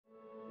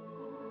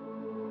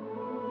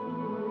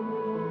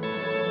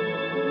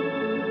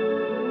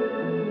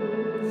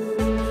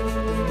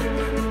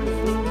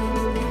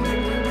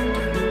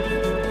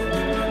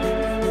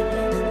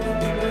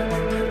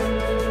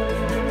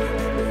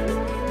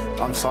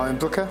Simon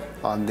Brooker.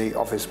 I'm the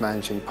office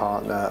managing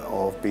partner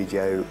of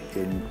BDO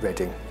in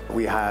Reading.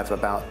 We have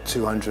about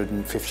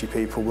 250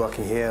 people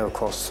working here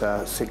across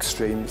 6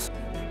 streams.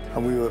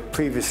 And we were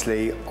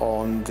previously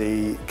on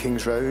the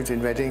King's Road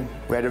in Reading.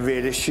 We had a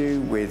real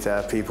issue with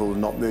people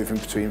not moving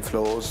between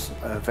floors.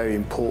 A very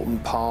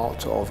important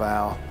part of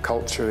our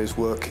culture is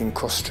working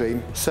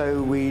cross-stream.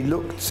 So we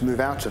looked to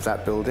move out of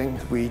that building.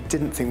 We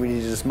didn't think we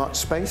needed as much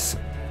space.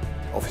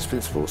 Office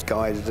principals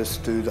guided us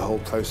through the whole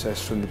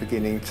process from the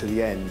beginning to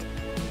the end.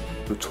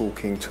 We were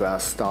talking to our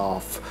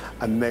staff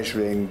and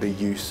measuring the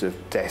use of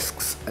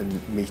desks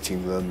and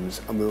meeting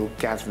rooms, and we were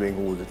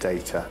gathering all the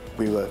data.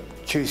 We were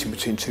choosing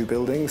between 2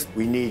 buildings.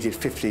 We needed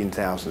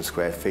 15,000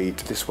 square feet.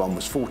 This one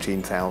was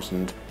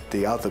 14,000.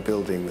 The other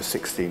building was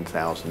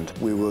 16,000.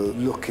 We were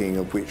looking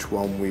at which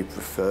one we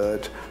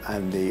preferred,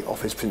 and the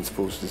office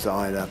principal's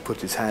designer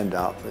put his hand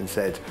up and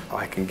said,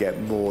 I can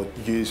get more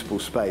usable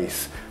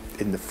space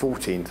in the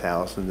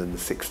 14,000 than the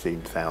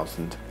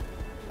 16,000.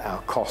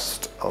 Our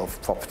cost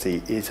of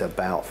property is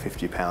about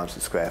 £50 a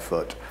square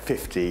foot.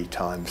 50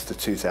 times the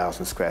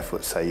 2,000 square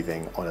foot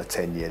saving on a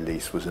 10-year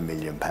lease was £1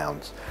 million.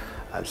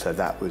 And so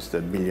that was the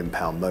 £1 million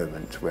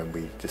moment when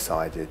we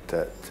decided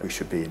that we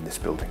should be in this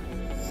building.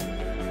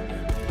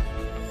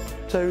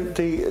 So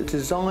the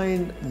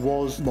design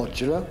was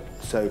modular,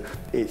 so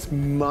it's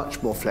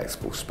much more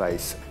flexible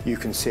space. You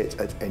can sit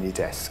at any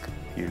desk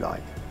you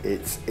like.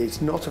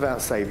 It's not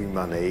about saving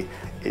money,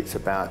 it's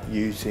about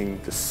using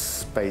the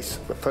space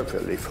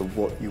appropriately for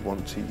what you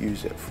want to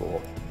use it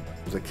for.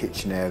 The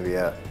kitchen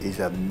area is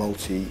a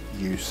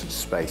multi-use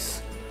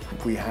space.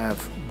 We have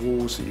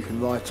walls that you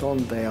can write on.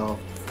 They are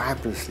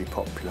fabulously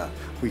popular.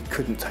 We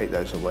couldn't take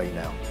those away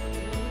now.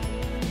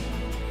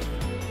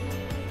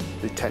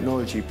 The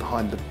technology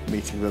behind the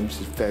meeting rooms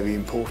is very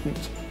important.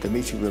 The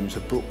meeting rooms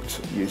are booked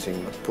using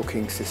a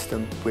booking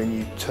system. When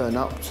you turn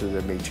up to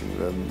the meeting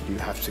room, you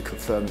have to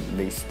confirm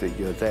that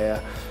you're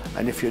there.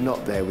 And if you're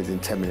not there within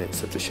 10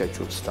 minutes of the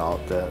scheduled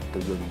start, the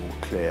room will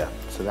clear.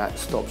 So that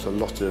stops a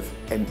lot of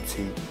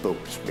empty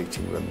booked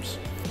meeting rooms.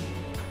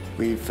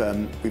 We've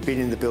been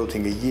in the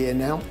building a year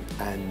now,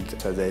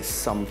 and so there's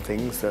some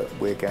things that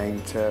we're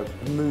going to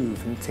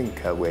move and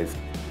tinker with.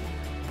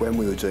 When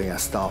we were doing our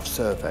staff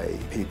survey,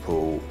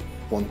 people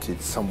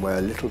wanted somewhere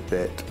a little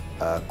bit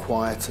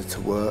quieter to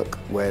work,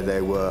 where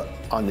they were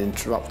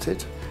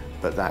uninterrupted,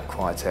 but that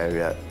quiet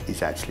area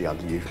is actually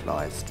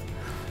underutilised.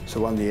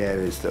 So one of the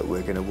areas that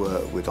we're going to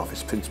work with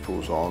office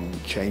principals on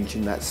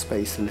changing that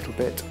space a little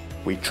bit.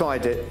 We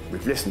tried it,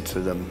 we've listened to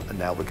them, and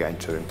now we're going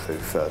to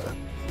improve further.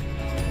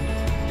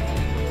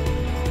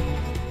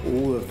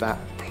 All of that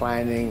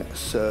planning,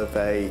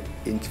 survey,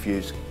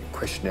 interviews,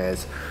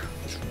 questionnaires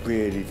is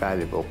really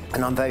valuable,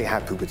 and I'm very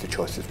happy with the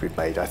choices we've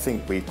made. I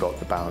think we've got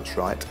the balance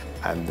right,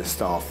 and the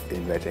staff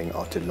in Reading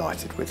are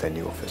delighted with their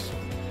new office.